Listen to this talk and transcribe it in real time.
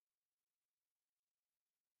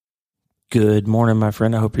Good morning, my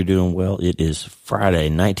friend. I hope you're doing well. It is Friday,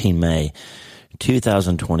 19 May,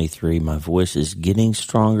 2023. My voice is getting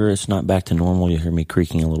stronger. It's not back to normal. You'll hear me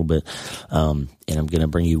creaking a little bit. And I'm going to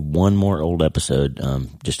bring you one more old episode.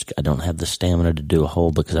 I don't have the stamina to do a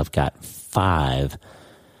whole because I've got five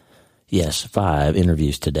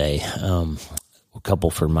interviews today. A couple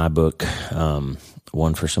for my book,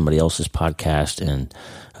 one for somebody else's podcast, and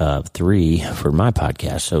 3 for my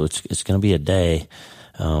podcast. So it's going to be a day.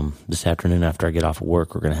 This afternoon after I get off of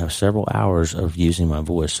work, we're going to have several hours of using my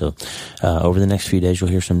voice. So over the next few days,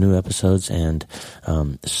 you'll hear some new episodes and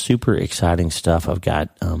super exciting stuff. I've got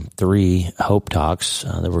 3 Hope Talks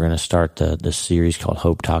that we're going to start this series called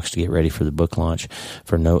Hope Talks to get ready for the book launch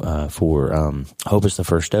for Hope is the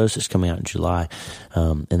First Dose. It's coming out in July.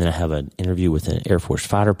 And then I have an interview with an Air Force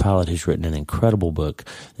fighter pilot who's written an incredible book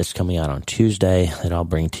that's coming out on Tuesday that I'll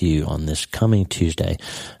bring to you on this coming Tuesday.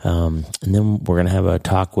 And then we're going to have a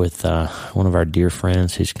talk with one of our dear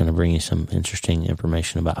friends who's going to bring you some interesting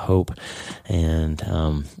information about hope and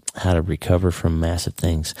how to recover from massive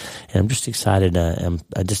things. And I'm just excited.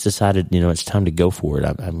 I just decided, it's time to go for it.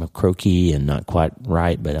 I'm croaky and not quite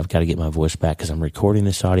right, but I've got to get my voice back because I'm recording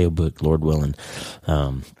this audiobook, Lord willing.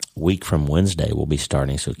 Week from Wednesday we'll be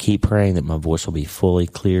starting. So keep praying that my voice will be fully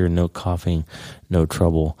clear, no coughing, no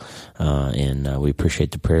trouble. And we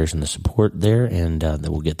appreciate the prayers and the support there, and that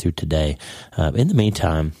we'll get through today. In the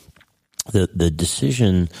meantime, the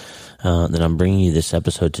decision that I'm bringing you this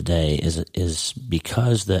episode today is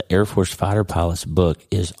because the Air Force fighter pilot's book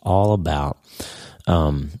is all about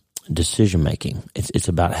decision making. It's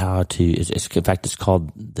about how to. In fact, it's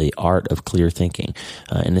called The Art of Clear Thinking,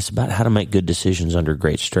 and it's about how to make good decisions under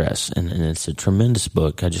great stress. And it's a tremendous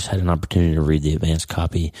book. I just had an opportunity to read the advanced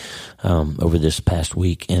copy over this past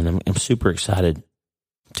week, and I'm super excited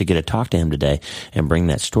to get to talk to him today and bring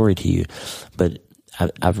that story to you. But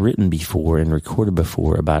I've written before and recorded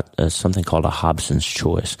before about something called a Hobson's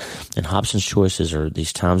choice. And Hobson's choices are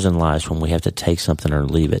these times in life when we have to take something or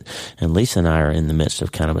leave it. And Lisa and I are in the midst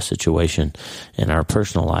of kind of a situation in our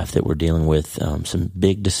personal life that we're dealing with some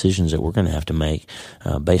big decisions that we're going to have to make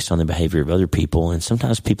based on the behavior of other people. And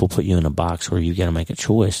sometimes people put you in a box where you got to make a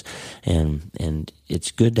choice. And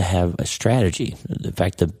it's good to have a strategy. In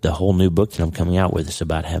fact, the whole new book that I'm coming out with is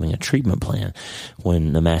about having a treatment plan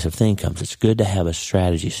when the massive thing comes. It's good to have a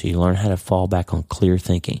strategy so you learn how to fall back on clear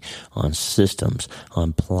thinking, on systems,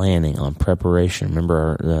 on planning, on preparation.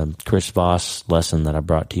 Remember our Chris Voss lesson that I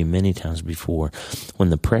brought to you many times before.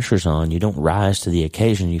 When the pressure's on, you don't rise to the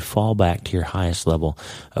occasion. You fall back to your highest level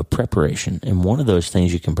of preparation. And one of those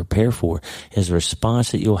things you can prepare for is the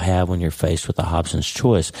response that you'll have when you're faced with a Hobson's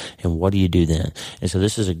choice. And what do you do then? And so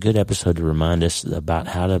this is a good episode to remind us about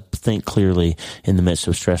how to think clearly in the midst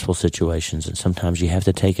of stressful situations. And sometimes you have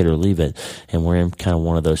to take it or leave it. And we're in kind of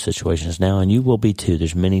one of those situations now, and you will be too.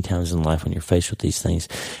 There's many times in life when you're faced with these things.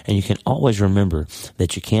 And you can always remember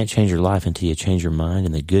that you can't change your life until you change your mind.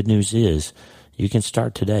 And the good news is you can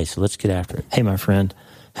start today. So let's get after it. Hey, my friend,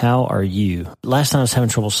 how are you? Last time I was having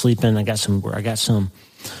trouble sleeping. I got some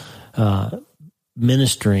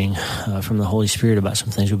ministering from the Holy Spirit about some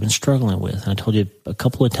things we've been struggling with. And I told you a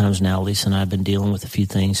couple of times now, Lisa and I have been dealing with a few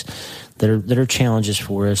things that are challenges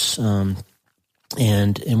for us.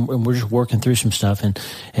 And we're just working through some stuff,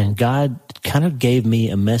 and God kind of gave me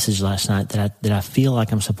a message last night that I feel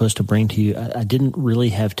like I'm supposed to bring to you. I didn't really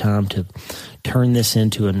have time to turn this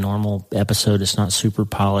into a normal episode. It's not super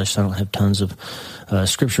polished. I don't have tons of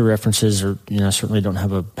scripture references, or I certainly don't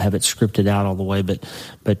have it scripted out all the way.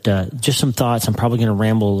 But just some thoughts. I'm probably going to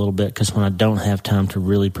ramble a little bit because when I don't have time to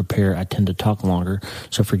really prepare, I tend to talk longer.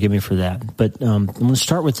 So forgive me for that. But I'm going to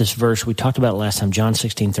start with this verse we talked about last time, John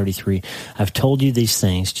 16:33. I've told you these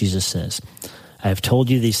things, Jesus says. I have told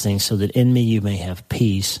you these things so that in me you may have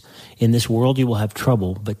peace. In this world you will have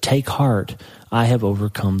trouble, but take heart, I have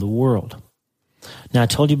overcome the world. Now, I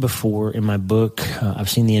told you before in my book, I've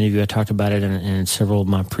seen the interview, I talked about it in several of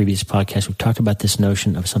my previous podcasts, we've talked about this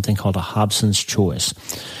notion of something called a Hobson's choice.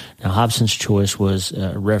 Now, Hobson's choice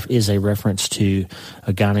is a reference to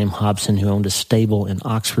a guy named Hobson who owned a stable in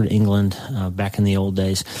Oxford, England, back in the old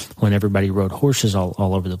days when everybody rode horses all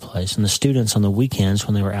over the place. And the students on the weekends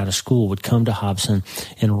when they were out of school would come to Hobson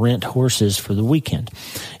and rent horses for the weekend.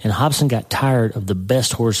 And Hobson got tired of the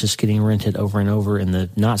best horses getting rented over and over and the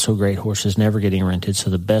not-so-great horses never getting rented,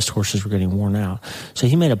 so the best horses were getting worn out. So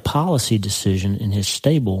he made a policy decision in his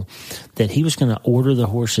stable that he was going to order the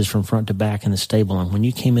horses from front to back in the stable. And when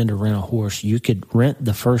you came in to rent a horse, you could rent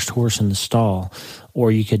the first horse in the stall,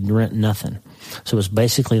 or you could rent nothing. So it was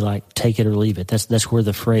basically like take it or leave it. That's where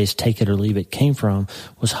the phrase take it or leave it came from,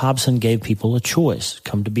 was Hobson gave people a choice,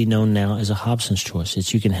 come to be known now as a Hobson's choice.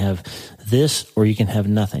 It's you can have this or you can have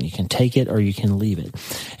nothing. You can take it or you can leave it.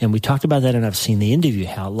 And we talked about that, and I've seen the interview,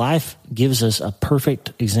 how life gives us a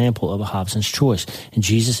perfect example of a Hobson's choice. And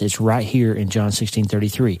Jesus, it's right here in John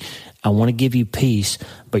 16:33. I want to give you peace,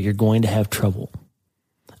 but you're going to have trouble.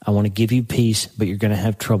 I want to give you peace, but you're going to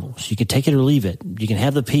have trouble. So you can take it or leave it. You can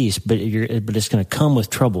have the peace, but it's going to come with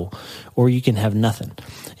trouble, or you can have nothing.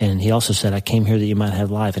 And he also said, I came here that you might have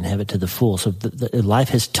life and have it to the full. So life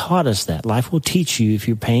has taught us that. Life will teach you, if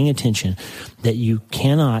you're paying attention, that you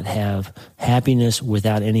cannot have happiness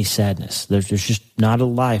without any sadness. There's just not a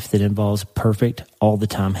life that involves perfect, all the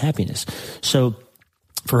time happiness. So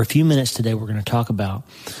for a few minutes today, we're going to talk about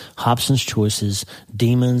Hobson's choices,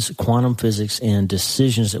 demons, quantum physics, and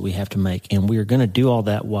decisions that we have to make. And we are going to do all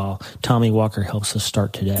that while Tommy Walker helps us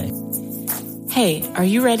start today. Hey, are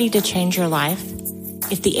you ready to change your life?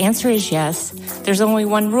 If the answer is yes, there's only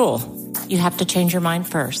one rule. You have to change your mind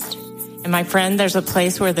first. And my friend, there's a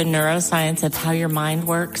place where the neuroscience of how your mind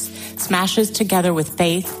works smashes together with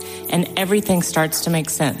faith, and everything starts to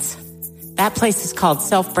make sense. That place is called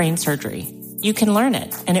self-brain surgery. You can learn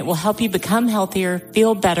it, and it will help you become healthier,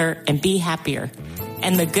 feel better, and be happier.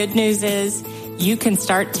 And the good news is, you can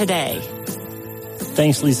start today.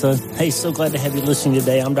 Thanks, Lisa. Hey, so glad to have you listening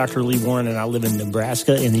today. I'm Dr. Lee Warren, and I live in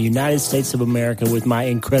Nebraska in the United States of America with my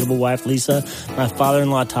incredible wife, Lisa, my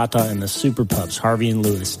father-in-law, Tata, and the super pups, Harvey and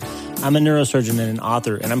Lewis. I'm a neurosurgeon and an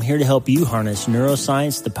author, and I'm here to help you harness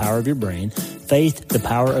neuroscience, the power of your brain, faith, the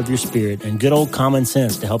power of your spirit, and good old common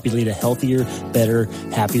sense to help you lead a healthier, better,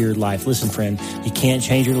 happier life. Listen, friend, you can't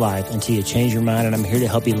change your life until you change your mind, and I'm here to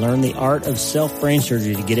help you learn the art of self-brain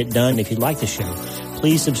surgery to get it done. If you like the show,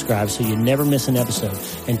 please subscribe so you never miss an episode,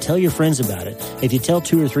 and tell your friends about it. If you tell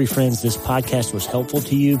 2 or 3 friends this podcast was helpful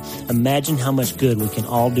to you, imagine how much good we can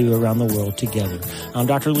all do around the world together. I'm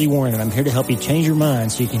Dr. Lee Warren, and I'm here to help you change your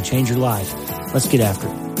mind so you can change your life. Let's get after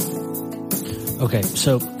it. Okay,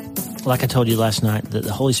 so like I told you last night,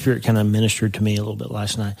 the Holy Spirit kind of ministered to me a little bit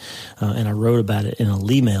last night, and I wrote about it in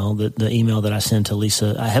a email, the email that I send to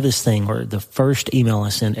Lisa. I have this thing where the first email I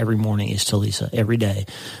send every morning is to Lisa every day.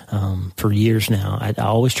 For years now, I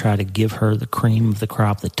always try to give her the cream of the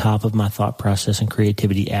crop, the top of my thought process and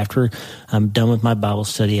creativity. After I'm done with my Bible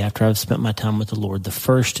study, after I've spent my time with the Lord, the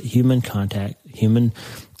first human contact,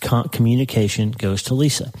 communication goes to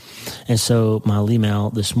Lisa. And so my email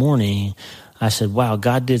this morning, I said, wow,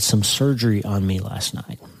 God did some surgery on me last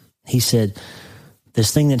night. He said,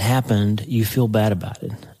 this thing that happened, you feel bad about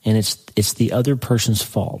it. And it's the other person's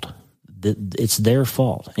fault. It's their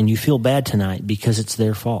fault. And you feel bad tonight because it's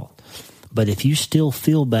their fault. But if you still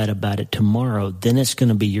feel bad about it tomorrow, then it's going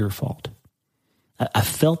to be your fault. I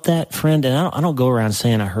felt that, friend, and I don't go around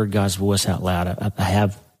saying I heard God's voice out loud. I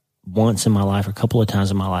have once in my life, a couple of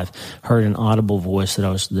times in my life, heard an audible voice that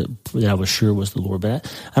I was sure was the Lord. But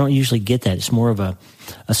I don't usually get that. It's more of a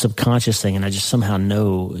subconscious thing, and I just somehow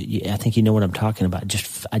know. I think you know what I'm talking about.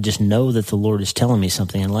 I just know that the Lord is telling me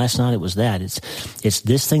something. And last night it was that. It's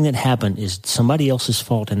this thing that happened is somebody else's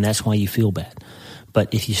fault, and that's why you feel bad.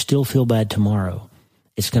 But if you still feel bad tomorrow,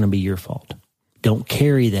 it's going to be your fault. Don't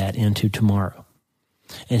carry that into tomorrow.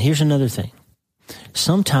 And here's another thing.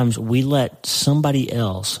 Sometimes we let somebody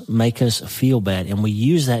else make us feel bad, and we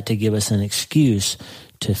use that to give us an excuse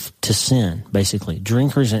to sin, basically.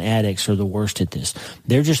 Drinkers and addicts are the worst at this.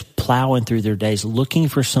 They're just plowing through their days looking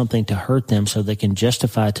for something to hurt them so they can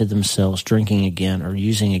justify to themselves drinking again or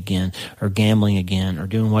using again or gambling again or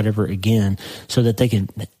doing whatever again so that they can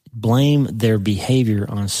blame their behavior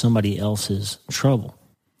on somebody else's trouble.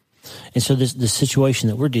 And so the situation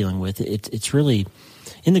that we're dealing with, it's really,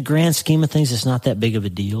 in the grand scheme of things, it's not that big of a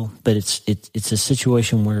deal, but it's a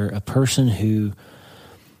situation where a person who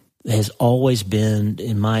has always been,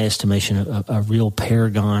 in my estimation, a real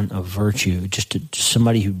paragon of virtue, just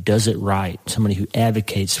somebody who does it right, somebody who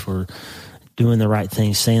advocates for doing the right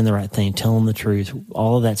thing, saying the right thing, telling the truth,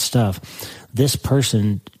 all of that stuff. This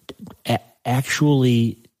person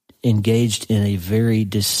actually engaged in a very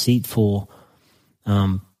deceitful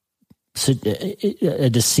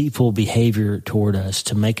behavior toward us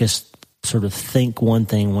to make us sort of think one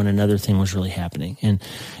thing when another thing was really happening. And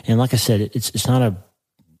like I said, it's not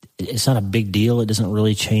a big deal. It doesn't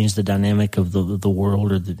really change the dynamic of the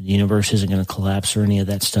world, or the universe isn't going to collapse or any of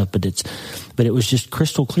that stuff. But it was just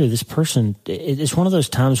crystal clear. This person, it's one of those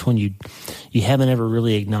times when you haven't ever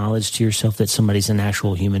really acknowledged to yourself that somebody's an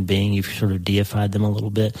actual human being. You've sort of deified them a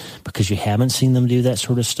little bit because you haven't seen them do that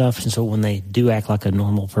sort of stuff. And so when they do act like a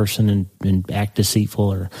normal person and act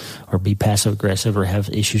deceitful or be passive aggressive or have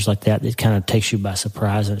issues like that, it kind of takes you by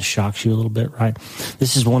surprise and it shocks you a little bit, right?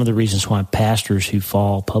 This is one of the reasons why pastors who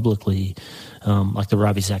fall publicly like the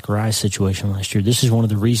Ravi Zacharias situation last year. This is one of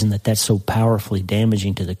the reasons that that's so powerfully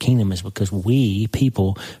damaging to the kingdom, is because we,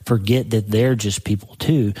 people, forget that they're just people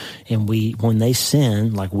too. And when they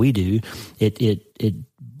sin like we do, it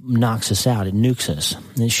knocks us out. It nukes us.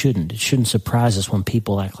 And it shouldn't. It shouldn't surprise us when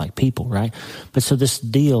people act like people, right? But so this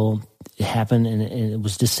deal happened, and it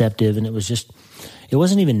was deceptive, and it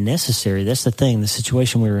wasn't even necessary. That's the thing. The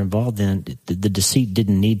situation we were involved in, the deceit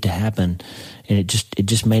didn't need to happen, and it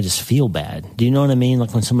just made us feel bad. Do you know what I mean?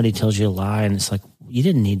 Like when somebody tells you a lie, and it's like, you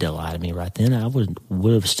didn't need to lie to me right then. I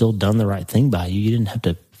would have still done the right thing by you. You didn't have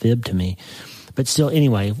to fib to me. But still,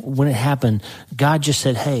 anyway, when it happened, God just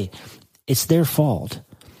said, hey, it's their fault.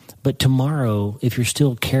 But tomorrow, if you're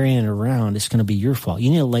still carrying it around, it's going to be your fault.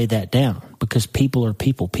 You need to lay that down, because people are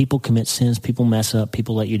people. People commit sins. People mess up.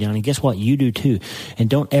 People let you down. And guess what? You do too. And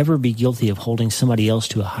don't ever be guilty of holding somebody else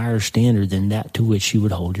to a higher standard than that to which you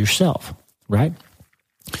would hold yourself, right?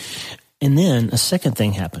 And then a second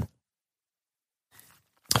thing happened.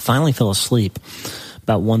 I finally fell asleep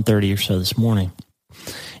about 1:30 or so this morning.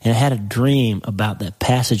 And I had a dream about that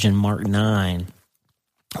passage in Mark 9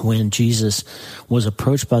 when Jesus was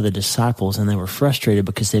approached by the disciples, and they were frustrated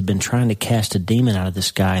because they'd been trying to cast a demon out of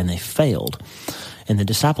this guy and they failed. And the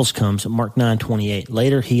disciples comes, Mark 9:28.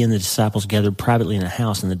 Later, he and the disciples gathered privately in a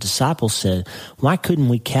house, and the disciples said, why couldn't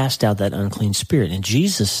we cast out that unclean spirit? And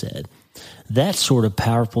Jesus said, that sort of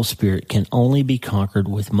powerful spirit can only be conquered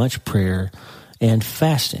with much prayer and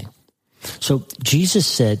fasting. So Jesus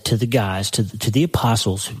said to the guys, to the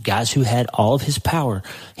apostles, guys who had all of his power,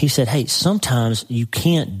 he said, hey, sometimes you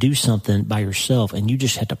can't do something by yourself, and you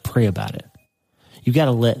just have to pray about it. You got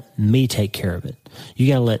to let me take care of it. You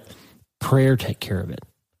got to let prayer take care of it.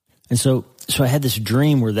 And so I had this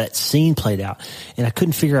dream where that scene played out, and I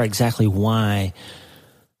couldn't figure out exactly why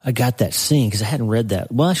I got that scene, because I hadn't read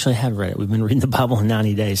that. Well, actually, I have read it. We've been reading the Bible in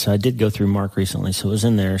 90 days, so I did go through Mark recently, so it was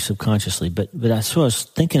in there subconsciously. But I was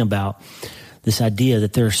thinking about this idea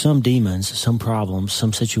that there are some demons, some problems,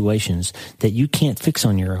 some situations that you can't fix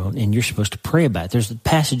on your own, and you're supposed to pray about it. There's a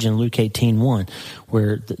passage in Luke 18:1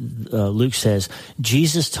 where Luke says,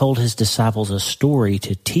 Jesus told his disciples a story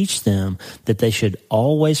to teach them that they should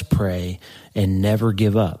always pray and never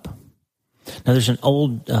give up. Now, there's an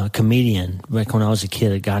old comedian, back when I was a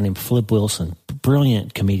kid, a guy named Flip Wilson,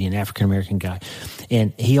 brilliant comedian, African-American guy.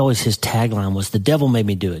 And his tagline was, the devil made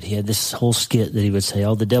me do it. He had this whole skit that he would say,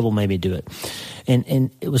 oh, the devil made me do it. And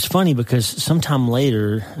it was funny because sometime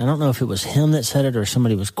later, I don't know if it was him that said it or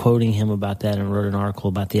somebody was quoting him about that and wrote an article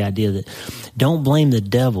about the idea that don't blame the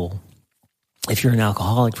devil. If you're an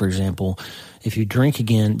alcoholic, for example, if you drink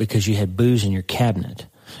again because you had booze in your cabinet.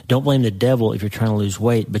 Don't blame the devil if you're trying to lose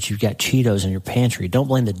weight, but you've got Cheetos in your pantry. Don't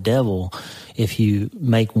blame the devil if you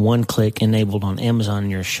make one-click enabled on Amazon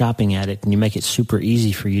and you're a shopping addict and you make it super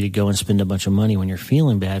easy for you to go and spend a bunch of money when you're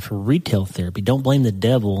feeling bad for retail therapy. Don't blame the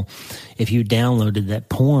devil if you downloaded that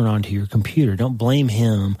porn onto your computer. Don't blame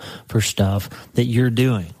him for stuff that you're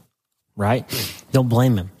doing, right? Don't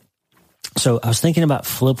blame him. So I was thinking about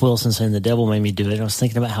Flip Wilson saying the devil made me do it. I was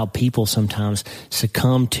thinking about how people sometimes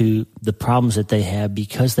succumb to the problems that they have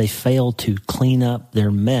because they fail to clean up their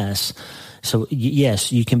mess. So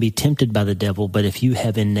yes, you can be tempted by the devil, but if you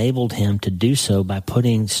have enabled him to do so by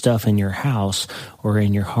putting stuff in your house or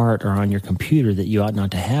in your heart or on your computer that you ought not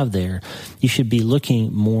to have there, you should be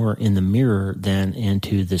looking more in the mirror than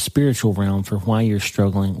into the spiritual realm for why you're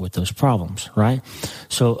struggling with those problems, right?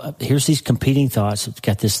 So here's these competing thoughts. It's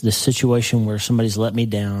got this situation where somebody's let me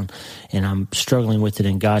down and I'm struggling with it,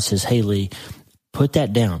 and God says, hey, Lee, put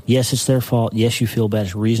that down. Yes, it's their fault. Yes, you feel bad.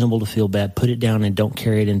 It's reasonable to feel bad. Put it down and don't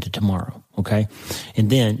carry it into tomorrow. Okay. And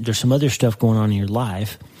then there's some other stuff going on in your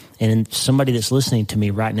life. And somebody that's listening to me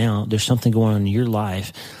right now, there's something going on in your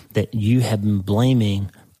life that you have been blaming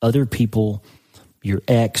other people, your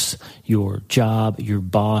ex, your job, your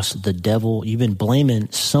boss, the devil. You've been blaming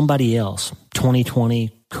somebody else. 2020,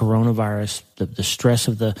 coronavirus, the stress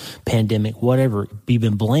of the pandemic, whatever. You've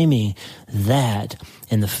been blaming that.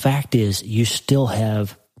 And the fact is you still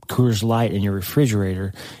have Coors Light in your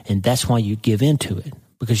refrigerator, and that's why you give into it.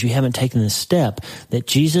 Because you haven't taken the step that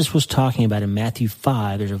Jesus was talking about in Matthew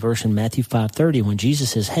 5. There's a verse in Matthew 5:30 when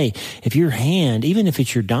Jesus says, hey, if your hand, even if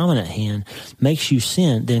it's your dominant hand, makes you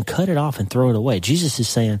sin, then cut it off and throw it away. Jesus is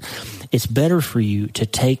saying it's better for you to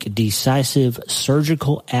take decisive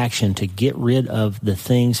surgical action to get rid of the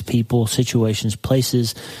things, people, situations,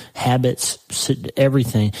 places, habits,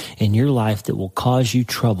 everything in your life that will cause you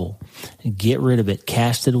trouble. Get rid of it.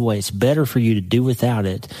 Cast it away. It's better for you to do without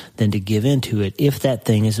it than to give into it if that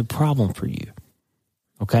thing is a problem for you.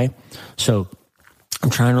 Okay? So I'm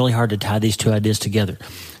trying really hard to tie these two ideas together.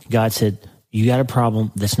 God said, You got a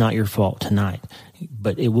problem that's not your fault tonight,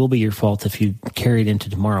 but it will be your fault if you carry it into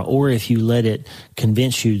tomorrow, or if you let it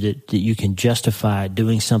convince you that you can justify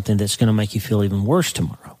doing something that's going to make you feel even worse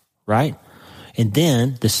tomorrow, right? And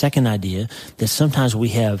then the second idea, that sometimes we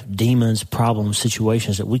have demons, problems,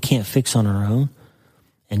 situations that we can't fix on our own.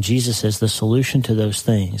 And Jesus says the solution to those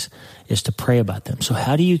things is to pray about them. So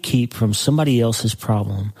how do you keep from somebody else's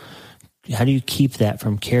problem? How do you keep that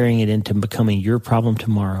from carrying it into becoming your problem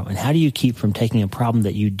tomorrow? And how do you keep from taking a problem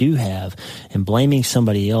that you do have and blaming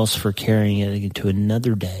somebody else for carrying it into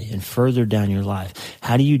another day and further down your life?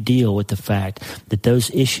 How do you deal with the fact that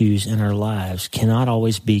those issues in our lives cannot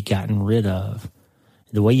always be gotten rid of?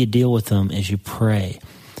 The way you deal with them is you pray.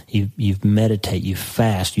 You meditate, you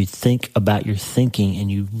fast, you think about your thinking,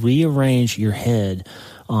 and you rearrange your head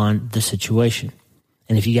on the situation.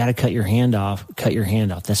 And if you got to cut your hand off, cut your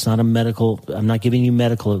hand off. That's not I'm not giving you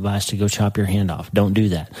medical advice to go chop your hand off. Don't do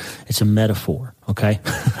that. It's a metaphor, okay?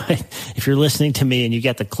 If you're listening to me and you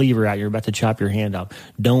got the cleaver out, you're about to chop your hand off,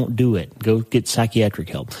 don't do it. Go get psychiatric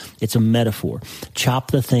help. It's a metaphor.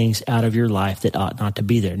 Chop the things out of your life that ought not to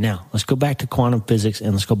be there. Now, let's go back to quantum physics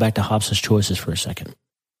and let's go back to Hobson's choices for a second.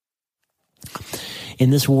 In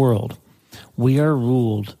this world, we are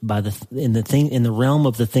ruled by in the realm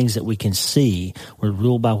of the things that we can see. We're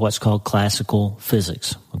ruled by what's called classical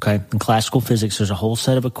physics. Okay, in classical physics, there's a whole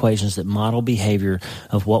set of equations that model behavior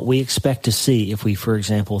of what we expect to see if we, for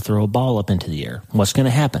example, throw a ball up into the air. What's going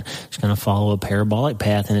to happen? It's going to follow a parabolic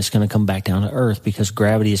path, and it's going to come back down to Earth because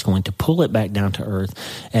gravity is going to pull it back down to Earth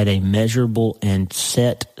at a measurable and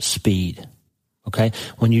set speed. Okay,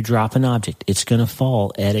 when you drop an object, it's going to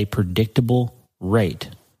fall at a predictable rate,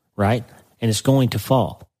 right? And it's going to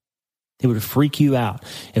fall. It would freak you out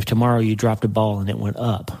if tomorrow you dropped a ball and it went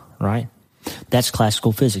up, right? That's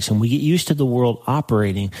classical physics. And we get used to the world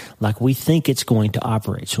operating like we think it's going to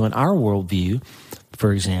operate. So in our worldview,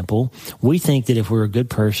 for example, we think that if we're a good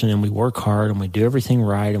person and we work hard and we do everything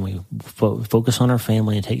right and we focus on our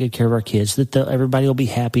family and take good care of our kids, that everybody will be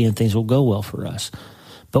happy and things will go well for us.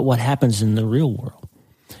 But what happens in the real world?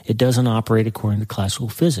 It doesn't operate according to classical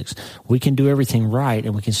physics. We can do everything right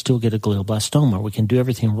and we can still get a glioblastoma. We can do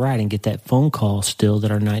everything right and get that phone call still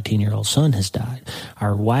that our 19-year-old son has died.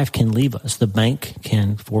 Our wife can leave us. The bank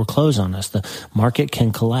can foreclose on us. The market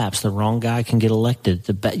can collapse. The wrong guy can get elected.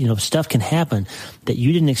 Stuff can happen that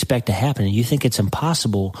you didn't expect to happen. And you think it's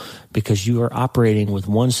impossible because you are operating with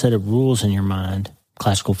one set of rules in your mind,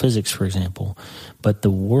 classical physics, for example, but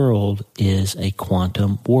the world is a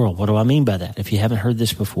quantum world. What do I mean by that? If you haven't heard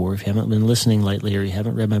this before, if you haven't been listening lately, or you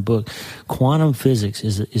haven't read my book, quantum physics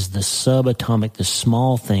is the subatomic, the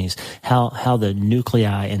small things, how the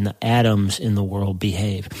nuclei and the atoms in the world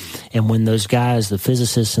behave. And when those guys, the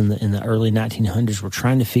physicists in the early 1900s, were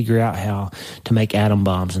trying to figure out how to make atom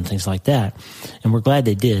bombs and things like that, and we're glad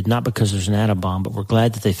they did, not because there's an atom bomb, but we're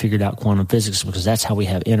glad that they figured out quantum physics, because that's how we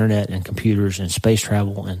have internet and computers and space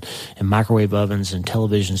travel and microwave ovens and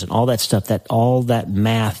televisions and all that stuff. All that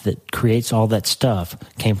math that creates all that stuff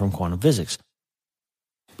came from quantum physics.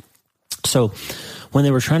 So when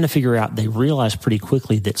they were trying to figure out, they realized pretty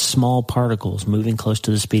quickly that small particles moving close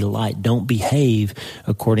to the speed of light don't behave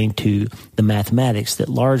according to the mathematics that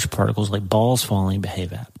large particles like balls falling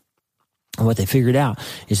behave at. And what they figured out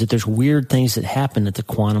is that there's weird things that happen at the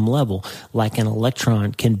quantum level, like an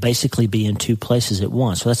electron can basically be in two places at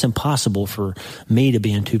once. So that's impossible for me to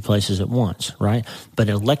be in two places at once, right? But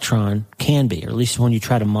an electron can be, or at least when you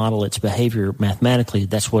try to model its behavior mathematically,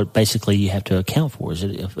 that's what basically you have to account for, is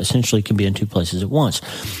it essentially can be in two places at once.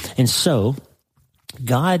 And so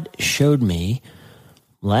God showed me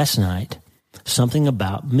last night something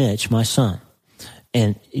about Mitch, my son.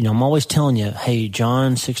 And, I'm always telling you, hey,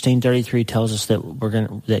 John 16:33 tells us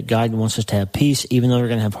that God wants us to have peace, even though we're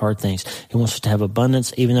going to have hard things. He wants us to have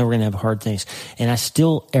abundance, even though we're going to have hard things. And I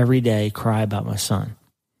still every day cry about my son.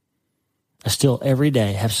 I still every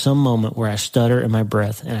day have some moment where I stutter in my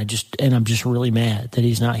breath, and I'm just really mad that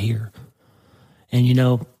he's not here. And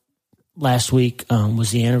last week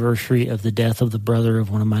was the anniversary of the death of the brother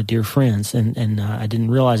of one of my dear friends, and I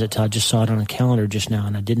didn't realize it till I just saw it on a calendar just now,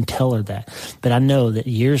 and I didn't tell her that. But I know that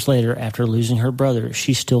years later, after losing her brother,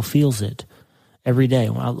 she still feels it every day.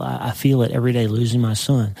 I feel it every day, losing my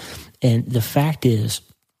son. And the fact is,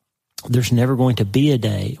 there's never going to be a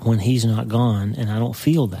day when he's not gone, and I don't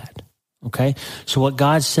feel that. Okay? So what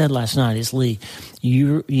God said last night is, Lee,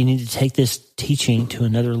 you need to take this teaching to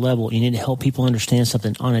another level. You need to help people understand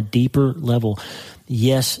something on a deeper level.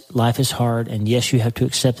 Yes, life is hard, and yes, you have to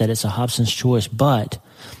accept that it's a Hobson's choice, but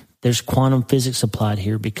there's quantum physics applied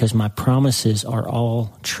here, because my promises are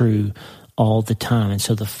all true all the time. And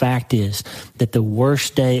so the fact is that the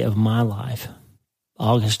worst day of my life,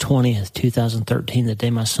 August 20th, 2013, the day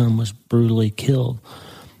my son was brutally killed,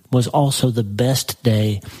 was also the best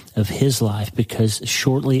day of his life, because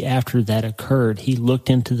shortly after that occurred, he looked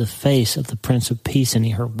into the face of the Prince of Peace and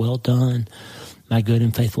he heard, "Well done, my good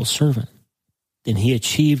and faithful servant." And he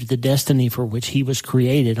achieved the destiny for which he was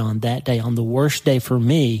created on that day. On the worst day for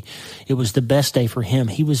me, it was the best day for him.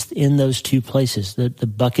 He was in those two places, the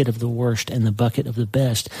bucket of the worst and the bucket of the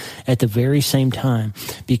best at the very same time,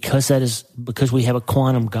 because we have a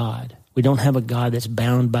quantum God. We don't have a God that's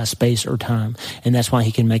bound by space or time. And that's why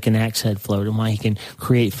he can make an axe head float, and why he can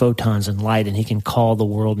create photons and light, and he can call the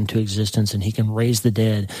world into existence, and he can raise the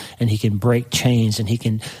dead, and he can break chains, and he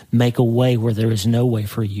can make a way where there is no way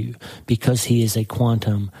for you, because he is a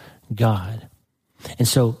quantum God. And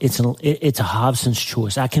so it's a Hobson's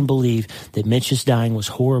choice. I can believe that Mitch's dying was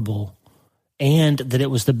horrible, and that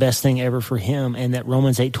it was the best thing ever for him, and that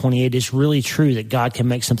Romans 8:28 is really true, that God can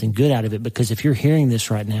make something good out of it. Because if you're hearing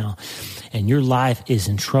this right now and your life is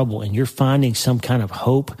in trouble and you're finding some kind of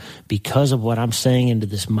hope because of what I'm saying into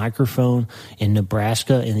this microphone in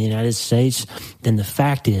Nebraska in the United States, then the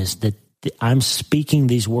fact is that I'm speaking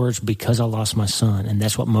these words because I lost my son, and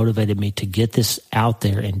that's what motivated me to get this out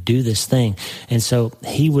there and do this thing. And so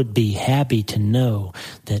he would be happy to know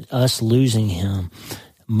that us losing him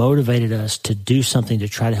motivated us to do something to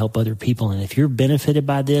try to help other people. And if you're benefited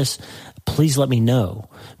by this, please let me know,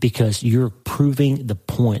 because you're proving the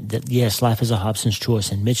point that, yes, life is a Hobson's choice,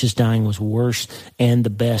 and Mitch's dying was worse and the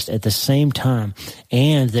best at the same time,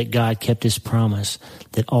 and that God kept his promise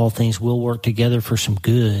that all things will work together for some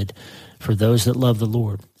good for those that love the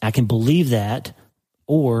Lord. I can believe that,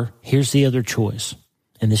 or here's the other choice.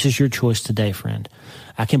 And this is your choice today, friend.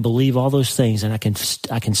 I can believe all those things, and I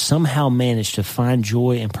can somehow manage to find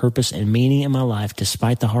joy and purpose and meaning in my life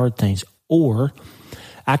despite the hard things. Or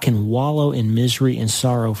I can wallow in misery and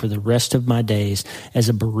sorrow for the rest of my days as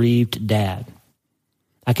a bereaved dad.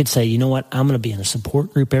 I could say, you know what, I'm going to be in a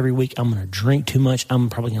support group every week. I'm going to drink too much. I'm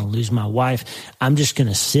probably going to lose my wife. I'm just going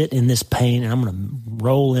to sit in this pain, and I'm going to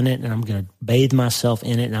roll in it, and I'm going to bathe myself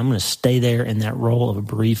in it, and I'm going to stay there in that role of a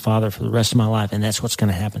bereaved father for the rest of my life, and that's what's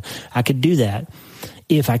going to happen. I could do that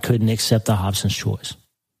if I couldn't accept the Hobson's choice.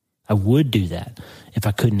 I would do that if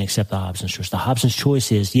I couldn't accept the Hobson's choice. The Hobson's choice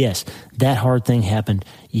is, yes, that hard thing happened.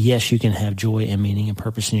 Yes, you can have joy and meaning and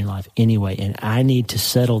purpose in your life anyway, and I need to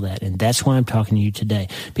settle that. And that's why I'm talking to you today,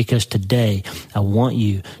 because today I want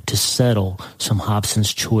you to settle some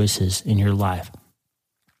Hobson's choices in your life.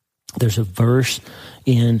 There's a verse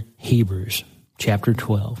in Hebrews chapter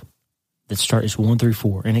 12 that starts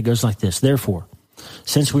 1-4, and it goes like this: "Therefore,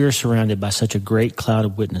 since we are surrounded by such a great cloud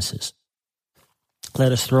of witnesses,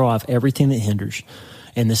 let us throw off everything that hinders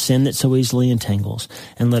and the sin that so easily entangles,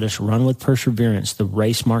 and let us run with perseverance the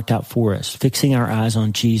race marked out for us, fixing our eyes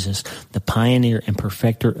on Jesus, the pioneer and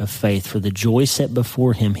perfecter of faith. For the joy set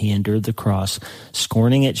before him he endured the cross,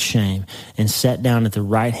 scorning its shame, and sat down at the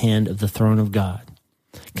right hand of the throne of God.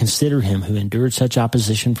 Consider him who endured such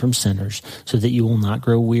opposition from sinners, so that you will not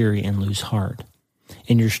grow weary and lose heart.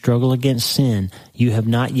 In your struggle against sin, you have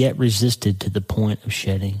not yet resisted to the point of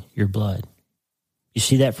shedding your blood." You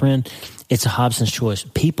see that, friend? It's a Hobson's choice.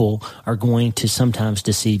 People are going to sometimes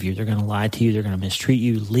deceive you. They're going to lie to you. They're going to mistreat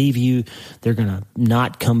you, leave you. They're going to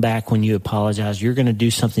not come back when you apologize. You're going to do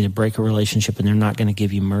something to break a relationship, and they're not going to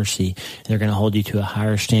give you mercy. They're going to hold you to a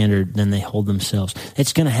higher standard than they hold themselves.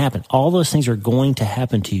 It's going to happen. All those things are going to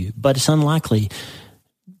happen to you, but it's unlikely,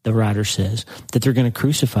 the writer says, that they're going to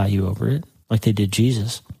crucify you over it like they did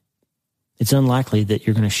Jesus. It's unlikely that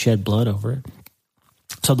you're going to shed blood over it.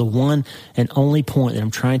 So the one and only point that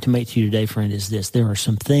I'm trying to make to you today, friend, is this: there are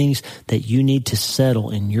some things that you need to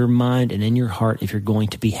settle in your mind and in your heart if you're going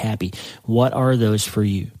to be happy. What are those for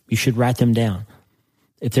you? You should write them down.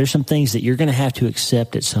 If there's some things that you're going to have to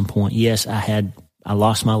accept at some point, yes, I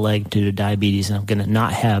lost my leg due to diabetes, and I'm going to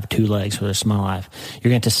not have two legs for the rest of my life.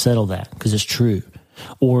 You're going to have to settle that because it's true.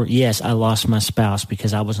 Or, yes, I lost my spouse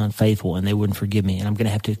because I was unfaithful and they wouldn't forgive me, and I'm going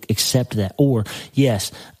to have to accept that. Or,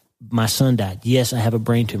 yes, my son died. Yes, I have a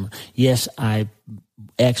brain tumor. Yes, I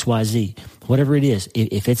XYZ. Whatever it is,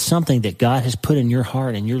 if it's something that God has put in your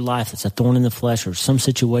heart and your life that's a thorn in the flesh, or some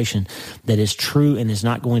situation that is true and is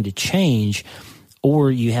not going to change,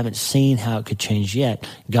 or you haven't seen how it could change yet,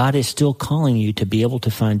 God is still calling you to be able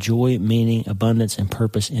to find joy, meaning, abundance, and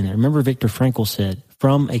purpose in it. Remember, Viktor Frankl said,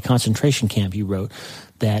 from a concentration camp, he wrote,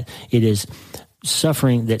 that it is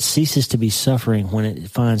suffering that ceases to be suffering when it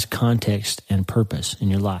finds context and purpose in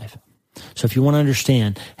your life. So if you want to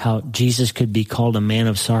understand how Jesus could be called a man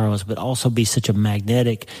of sorrows, but also be such a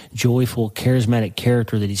magnetic, joyful, charismatic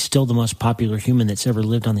character that he's still the most popular human that's ever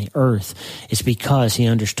lived on the earth, it's because he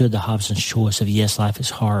understood the Hobson's choice of, yes, life is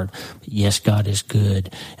hard, but yes, God is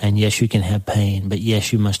good, and yes, you can have pain, but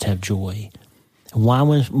yes, you must have joy. Why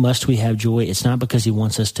must we have joy? It's not because he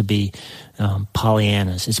wants us to be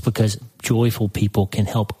Pollyannas. It's because joyful people can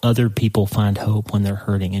help other people find hope when they're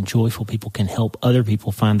hurting, and joyful people can help other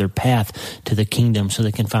people find their path to the kingdom so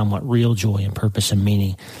they can find what real joy and purpose and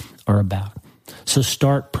meaning are about. So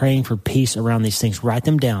start praying for peace around these things. Write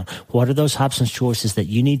them down. What are those Hobson's choices that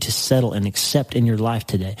you need to settle and accept in your life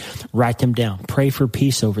today? Write them down. Pray for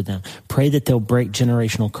peace over them. Pray that they'll break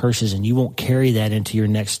generational curses and you won't carry that into your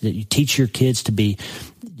next, that you teach your kids to be,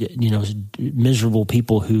 miserable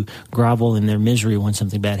people who grovel in their misery when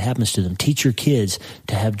something bad happens to them. Teach your kids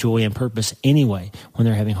to have joy and purpose anyway when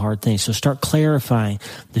they're having hard things. So start clarifying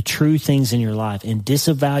the true things in your life and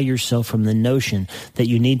disavow yourself from the notion that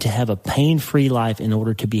you need to have a pain-free life in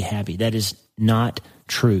order to be happy. That is not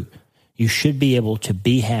true. You should be able to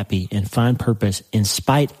be happy and find purpose in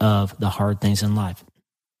spite of the hard things in life.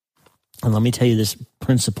 And let me tell you this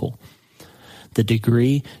principle. The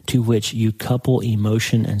degree to which you couple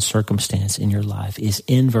emotion and circumstance in your life is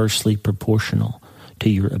inversely proportional to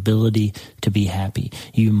your ability to be happy.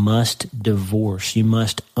 You must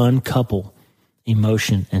uncouple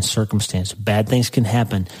emotion and circumstance. Bad things can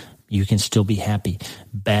happen. You can still be happy.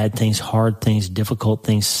 Bad things, hard things, difficult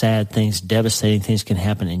things, sad things, devastating things can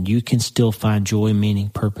happen, and you can still find joy, meaning,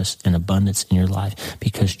 purpose, and abundance in your life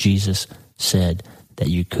because Jesus said that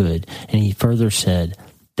you could. And he further said,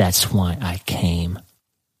 that's why I came.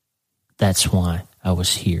 That's why I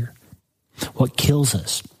was here. What kills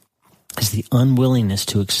us is the unwillingness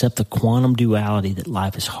to accept the quantum duality that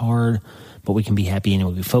life is hard, but we can be happy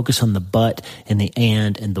anyway. We focus on the but and the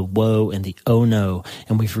and the woe and the oh no,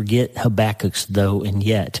 and we forget Habakkuk's though and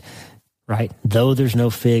yet, right? Though there's no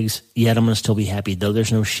figs, yet I'm going to still be happy. Though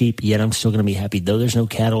there's no sheep, yet I'm still going to be happy. Though there's no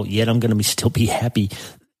cattle, yet I'm going to still be happy.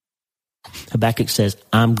 Habakkuk says,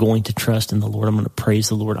 I'm going to trust in the Lord. I'm going to praise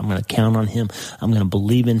the Lord. I'm going to count on him. I'm going to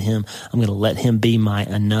believe in him. I'm going to let him be my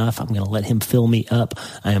enough. I'm going to let him fill me up.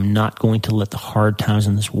 I am not going to let the hard times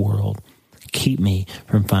in this world keep me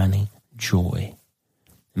from finding joy.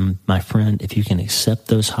 And my friend, if you can accept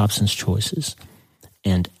those Hobson's choices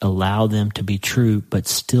and allow them to be true, but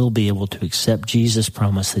still be able to accept Jesus'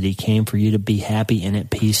 promise that he came for you to be happy and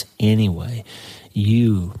at peace anyway,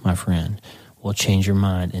 you, my friend, will change your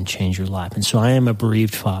mind and change your life. And so I am a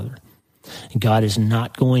bereaved father. God is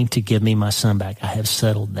not going to give me my son back. I have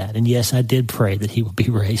settled that. And yes, I did pray that he would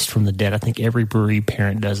be raised from the dead. I think every bereaved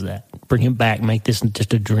parent does that. Bring him back. Make this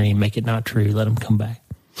just a dream. Make it not true. Let him come back.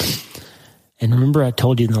 And remember I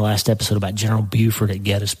told you in the last episode about General Buford at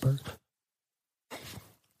Gettysburg.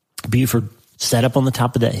 Buford sat up on the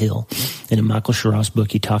top of that hill. And in Michael Schirra's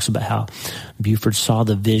book, he talks about how Buford saw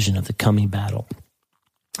the vision of the coming battle.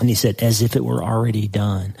 And he said, as if it were already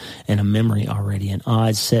done and a memory already, an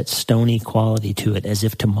odd, set, stony quality to it, as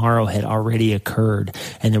if tomorrow had already occurred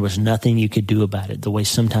and there was nothing you could do about it, the way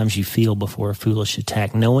sometimes you feel before a foolish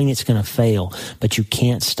attack, knowing it's going to fail, but you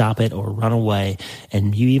can't stop it or run away,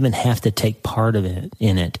 and you even have to take part of it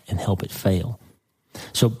in it and help it fail.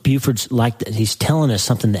 So Buford's like that. He's telling us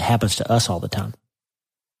something that happens to us all the time.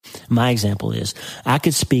 My example is I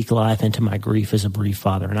could speak life into my grief as a bereaved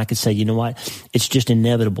father, and I could say, you know what? It's just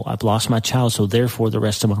inevitable. I've lost my child, so therefore the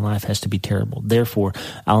rest of my life has to be terrible. Therefore,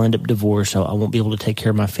 I'll end up divorced, so I won't be able to take care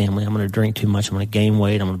of my family. I'm going to drink too much. I'm going to gain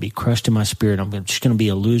weight. I'm going to be crushed in my spirit. I'm just going to be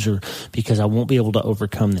a loser because I won't be able to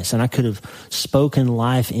overcome this. And I could have spoken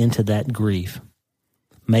life into that grief,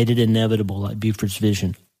 made it inevitable like Buford's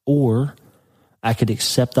vision, or I could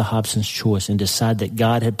accept the Hobson's choice and decide that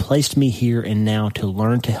God had placed me here and now to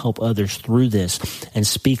learn to help others through this and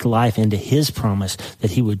speak life into his promise that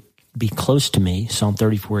he would be close to me, Psalm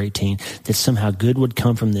 34:18, that somehow good would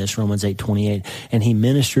come from this, Romans 8:28. And he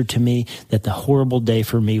ministered to me that the horrible day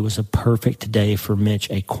for me was a perfect day for Mitch,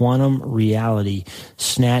 a quantum reality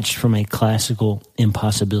snatched from a classical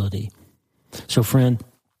impossibility. So friend,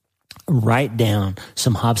 write down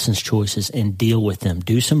some Hobson's choices and deal with them.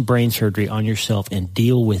 Do some brain surgery on yourself and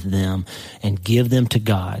deal with them and give them to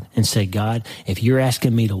God and say, God, if you're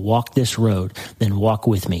asking me to walk this road, then walk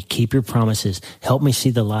with me. Keep your promises. Help me see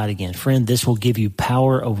the light again. Friend, this will give you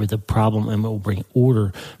power over the problem and it will bring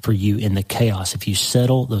order for you in the chaos. If you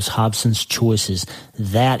settle those Hobson's choices,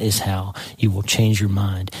 that is how you will change your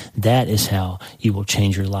mind. That is how you will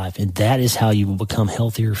change your life. And that is how you will become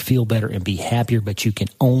healthier, feel better, and be happier. But you can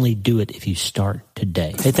only do it if you start to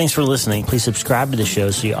today. Hey, thanks for listening. Please subscribe to the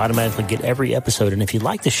show so you automatically get every episode. And if you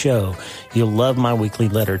like the show, you'll love my weekly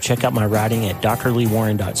letter. Check out my writing at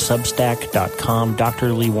drleewarren.substack.com,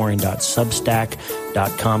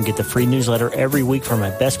 drleewarren.substack.com. Get the free newsletter every week for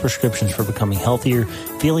my best prescriptions for becoming healthier,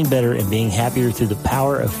 feeling better, and being happier through the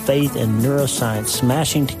power of faith and neuroscience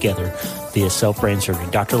smashing together via self-brain surgery.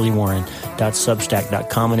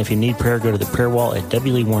 drleewarren.substack.com. And if you need prayer, go to the prayer wall at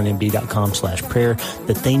wleewarrenmd.com/prayer.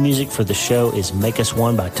 The theme music for the show is Make Us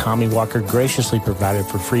One by Tommy Walker, graciously provided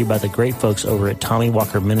for free by the great folks over at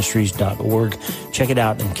TommyWalkerMinistries.org. Check it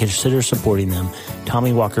out and consider supporting them.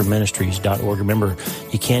 TommyWalkerMinistries.org. Remember,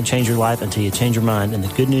 you can't change your life until you change your mind. And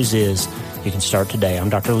the good news is you can start today. I'm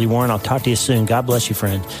Dr. Lee Warren. I'll talk to you soon. God bless you,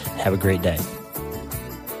 friend. Have a great day.